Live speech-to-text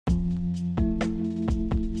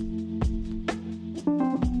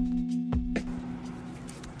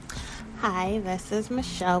Hi, this is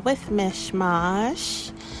Michelle with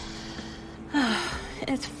Mishmash.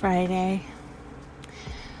 It's Friday.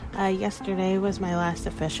 Yesterday was my last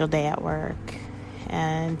official day at work,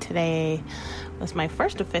 and today was my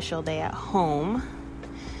first official day at home.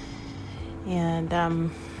 And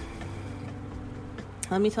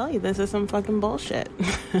let me tell you, this is some fucking bullshit.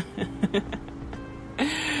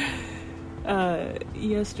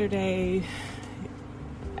 Yesterday,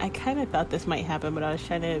 I kind of thought this might happen, but I was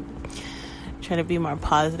trying to be more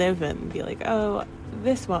positive and be like, oh,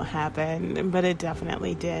 this won't happen, but it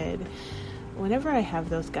definitely did. Whenever I have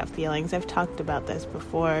those gut feelings, I've talked about this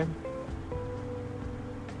before,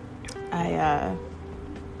 I'm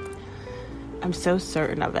so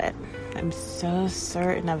certain of it. And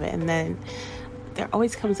then there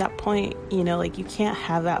always comes that point, like you can't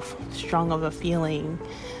have that strong of a feeling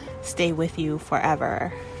stay with you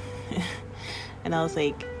forever. And I was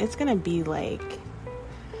like, it's gonna be like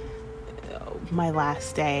my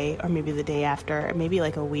last day, or maybe the day after, or maybe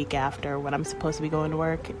like a week after, when I'm supposed to be going to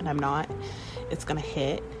work and I'm not. It's gonna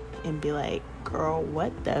hit and be like, girl,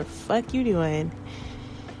 what the fuck you doing?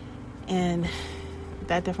 And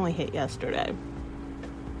that definitely hit yesterday.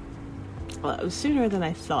 Well, it was sooner than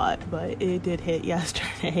I thought, but it did hit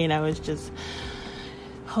yesterday. And I was just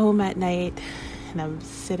home at night, and I'm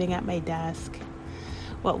sitting at my desk,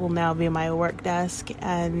 what will now be my work desk,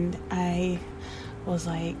 and I was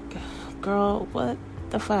like, girl, what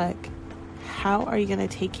the fuck? How are you gonna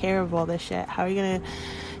take care of all this shit? How are you gonna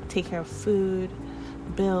take care of food,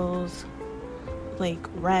 bills, like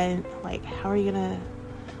rent? Like, how are you gonna,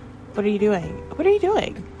 what are you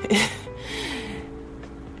doing?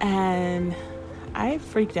 And I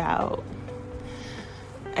freaked out,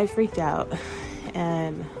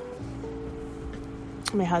 and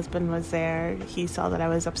my husband was there. He saw that I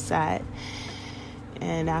was upset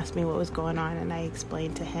and asked me what was going on, and I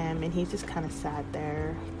explained to him, and he just kind of sat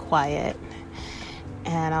there quiet.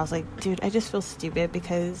 And I was like, dude, I just feel stupid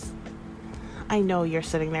because I know you're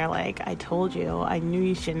sitting there like, I told you, I knew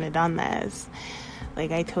you shouldn't have done this.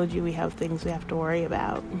 Like, I told you we have things we have to worry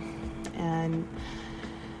about. And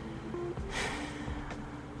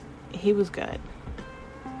he was good.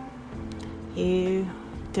 He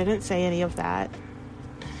didn't say any of that.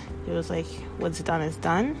 He was like, what's done is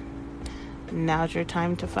done. Now's your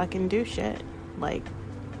time to fucking do shit. Like,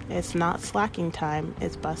 it's not slacking time,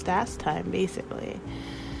 it's bust ass time, basically.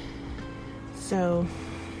 So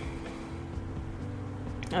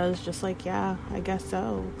I was just like, yeah, I guess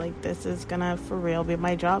so. Like, this is gonna for real be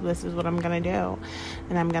my job. This is what I'm gonna do,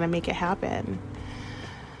 and I'm gonna make it happen.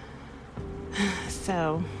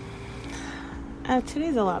 So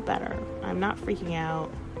today's a lot better. I'm not freaking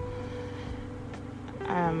out.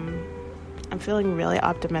 I'm feeling really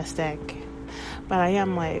optimistic, but I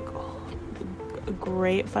am like,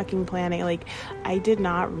 great fucking planning. Like, I did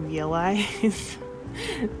not realize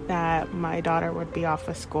that my daughter would be off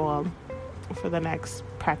of school for the next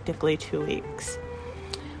practically 2 weeks.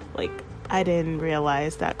 Like, I didn't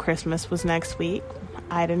realize that Christmas was next week.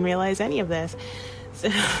 I didn't realize any of this.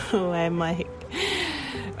 So I'm like,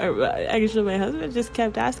 actually my husband just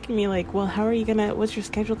kept asking me like, well, what's your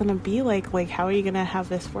schedule gonna be like how are you gonna have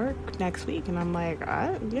this work next week? And I'm like,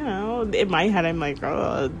 in my head I'm like,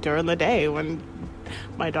 oh, during the day when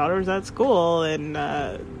my daughter's at school, and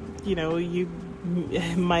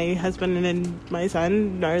my husband and my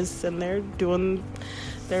son are sitting there doing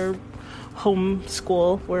their home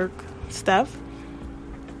school work stuff,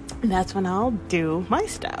 and that's when I'll do my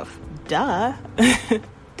stuff. Duh.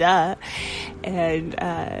 And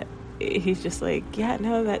he's just like, yeah,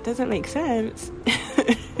 no, that doesn't make sense.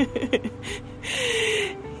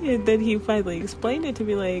 And then he finally explained it to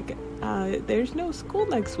me, like, there's no school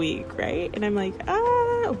next week, right? And I'm like,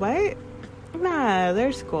 what? Nah,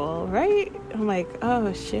 there's school, right? I'm like,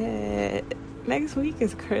 oh shit, next week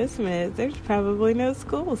is Christmas, there's probably no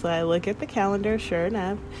school. So I look at the calendar, sure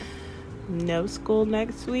enough, no school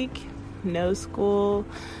next week, no school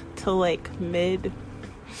till like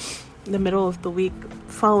the middle of the week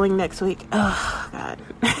following next week. Oh god.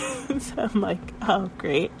 So I'm like, oh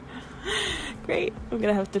great, I'm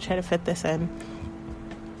gonna have to try to fit this in,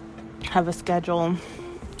 have a schedule.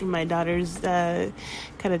 My daughter's kind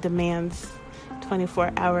of demands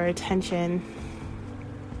 24-hour attention,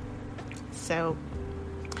 so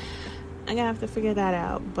I'm gonna have to figure that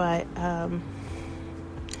out, but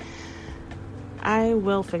I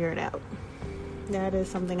will figure it out. That is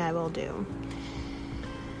something I will do.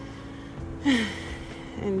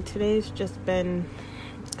 And today's just been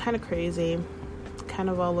kind of crazy, kind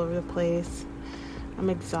of all over the place. I'm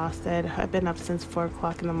exhausted. I've been up since 4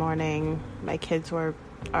 o'clock in the morning. My kids were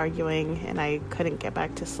arguing, and I couldn't get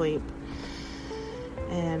back to sleep.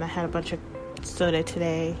 And I had a bunch of soda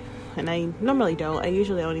today, and I normally don't. I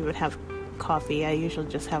usually don't even have coffee. I usually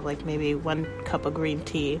just have like maybe 1 cup of green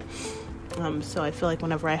tea. So I feel like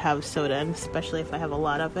whenever I have soda, and especially if I have a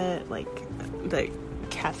lot of it, like the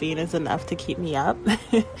caffeine is enough to keep me up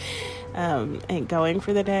and going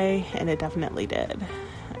for the day, and it definitely did.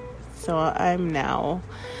 So I'm now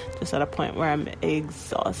just at a point where I'm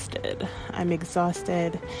exhausted.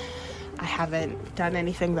 I haven't done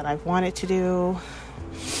anything that I've wanted to do,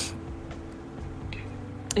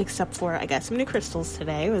 except for I got some new crystals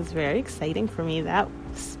today. It was very exciting for me. That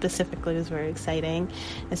specifically was very exciting,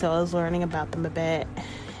 and so I was learning about them a bit.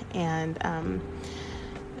 And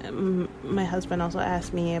my husband also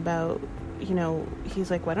asked me about, he's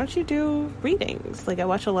like, why don't you do readings? Like, I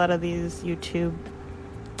watch a lot of these YouTube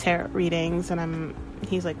tarot readings, and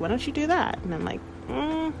he's like, why don't you do that? And I'm like,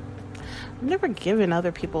 I've never given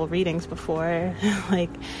other people readings before. Like,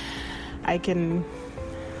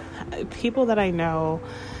 people that I know,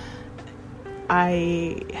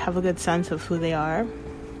 I have a good sense of who they are,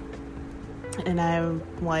 and I'm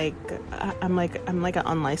like an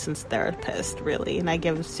unlicensed therapist, really, and I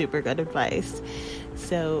give super good advice.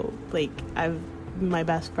 So, like, my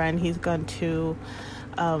best friend, he's gone to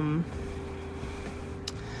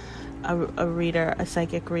a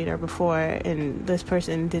psychic reader before, and this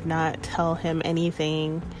person did not tell him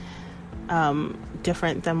anything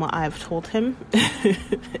different than what I've told him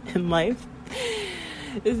in life.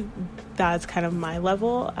 That's kind of my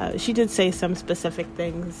level. She did say some specific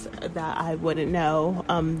things that I wouldn't know,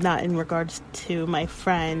 not in regards to my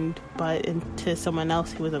friend, but to someone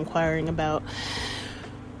else who was inquiring about.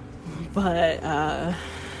 But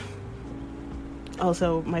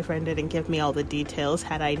also, my friend didn't give me all the details.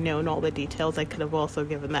 Had I known all the details, I could have also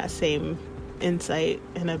given that same insight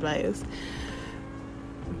and advice.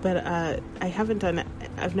 But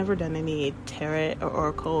I've never done any tarot or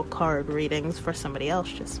oracle card readings for somebody else,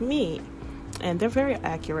 just me. And they're very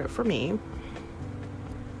accurate for me.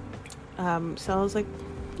 So I was like,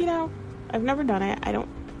 I've never done it. I don't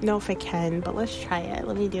know if I can, but let's try it.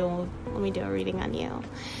 Let me do a reading on you.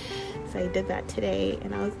 So I did that today,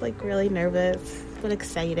 and I was like really nervous but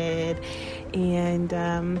excited. And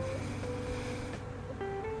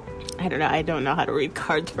I don't know. I don't know how to read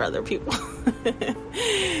cards for other people.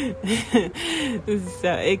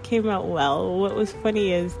 So it came out well. What was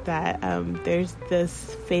funny is that there's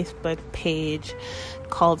this Facebook page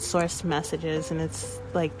called Source Messages, and it's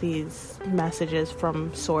like these messages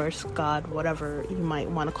from Source, God, whatever you might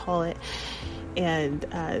want to call it. And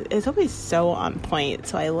it's always so on point.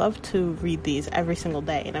 So I love to read these every single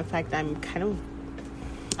day. And in fact, I'm kind of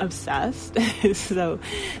obsessed. So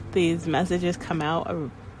these messages come out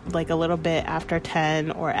like a little bit after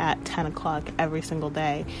 10 or at 10 o'clock every single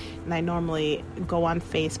day, and I normally go on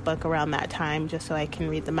Facebook around that time just so I can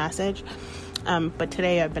read the message, but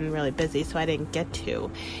today I've been really busy, so I didn't get to,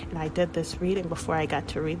 and I did this reading before I got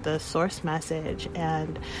to read the source message.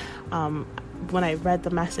 And when I read the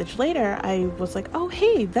message later, I was like, oh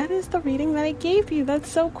hey, that is the reading that I gave you. That's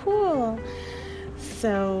so cool.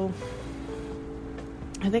 So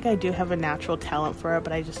I think I do have a natural talent for it,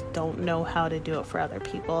 but I just don't know how to do it for other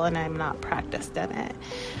people, and I'm not practiced in it.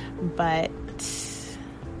 But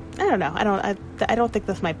I don't know. I don't think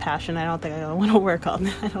that's my passion. I don't think I want to work on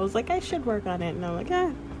that. I was like, I should work on it, and I'm like,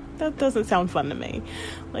 that doesn't sound fun to me.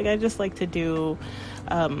 Like, I just like to do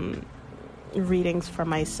readings for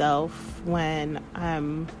myself when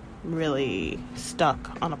I'm really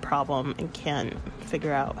stuck on a problem and can't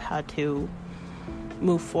figure out how to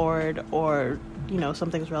move forward, or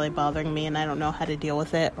something's really bothering me and I don't know how to deal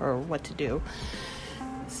with it or what to do.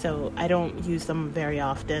 So I don't use them very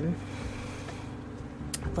often,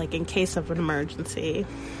 like in case of an emergency.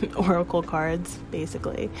 Oracle cards,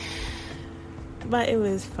 basically. But it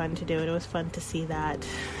was fun to do it. It was fun to see that.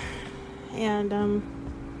 And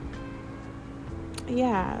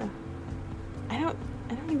yeah, I don't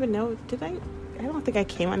even know, I don't think I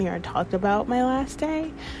came on here and talked about my last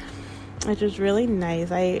day, which was really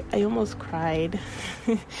nice. I almost cried.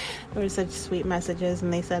 There were such sweet messages,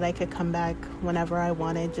 and they said I could come back whenever I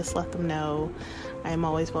wanted. Just let them know I am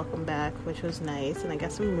always welcome back, which was nice. And I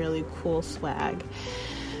got some really cool swag.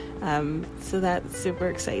 So that's super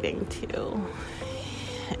exciting too.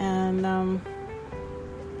 And I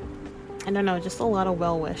don't know, just a lot of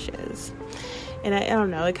well wishes. And I don't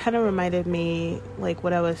know, it kind of reminded me, like,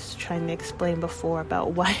 what I was trying to explain before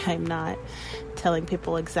about why I'm not telling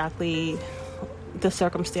people exactly the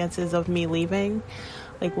circumstances of me leaving,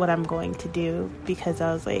 like what I'm going to do, because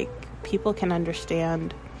I was like, people can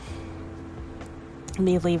understand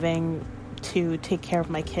me leaving to take care of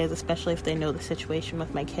my kids, especially if they know the situation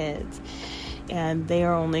with my kids. And they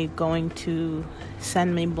are only going to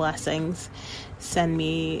send me blessings, send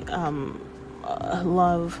me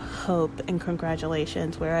love, hope, and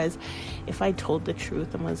congratulations. Whereas if I told the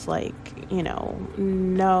truth and was like,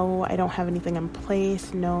 no, I don't have anything in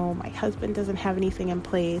place, no, my husband doesn't have anything in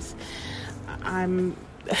place, I'm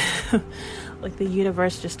like, the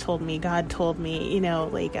universe just told me, God told me,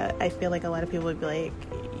 I feel like a lot of people would be like,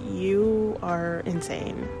 you are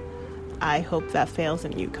insane. I hope that fails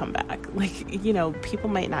and you come back. Like, people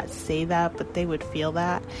might not say that, but they would feel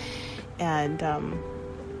that. And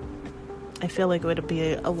I feel like it would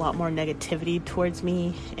be a lot more negativity towards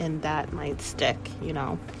me, and that might stick,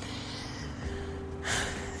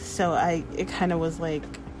 So it kind of was like,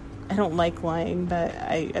 I don't like lying, but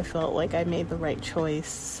I felt like I made the right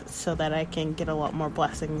choice so that I can get a lot more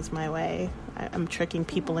blessings my way. I'm tricking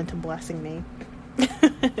people into blessing me.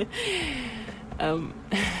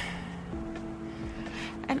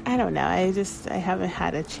 And I don't know, I haven't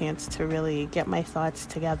had a chance to really get my thoughts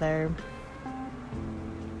together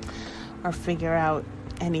or figure out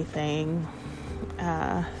anything.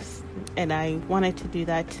 And I wanted to do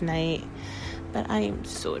that tonight, but I am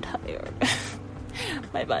so tired.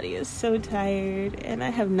 My body is so tired, and I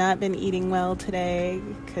have not been eating well today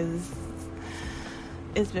because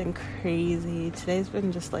it's been crazy. Today's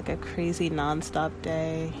been just like a crazy nonstop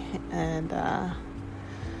day, and I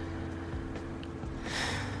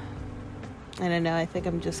don't know, I think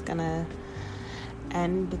I'm just gonna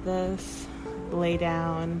end this, lay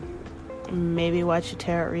down, maybe watch a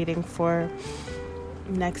tarot reading for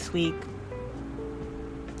next week,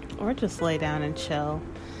 or just lay down and chill.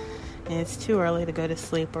 And it's too early to go to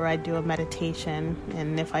sleep, or I'd do a meditation,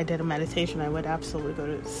 and if I did a meditation I would absolutely go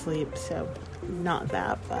to sleep, so not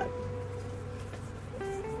that, but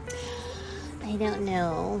I don't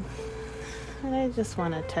know. And I just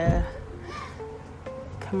wanted to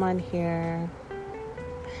come on here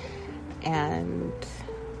and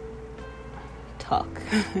talk,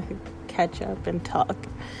 catch up and talk,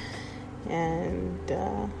 and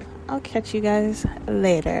I'll catch you guys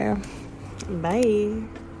later. Bye.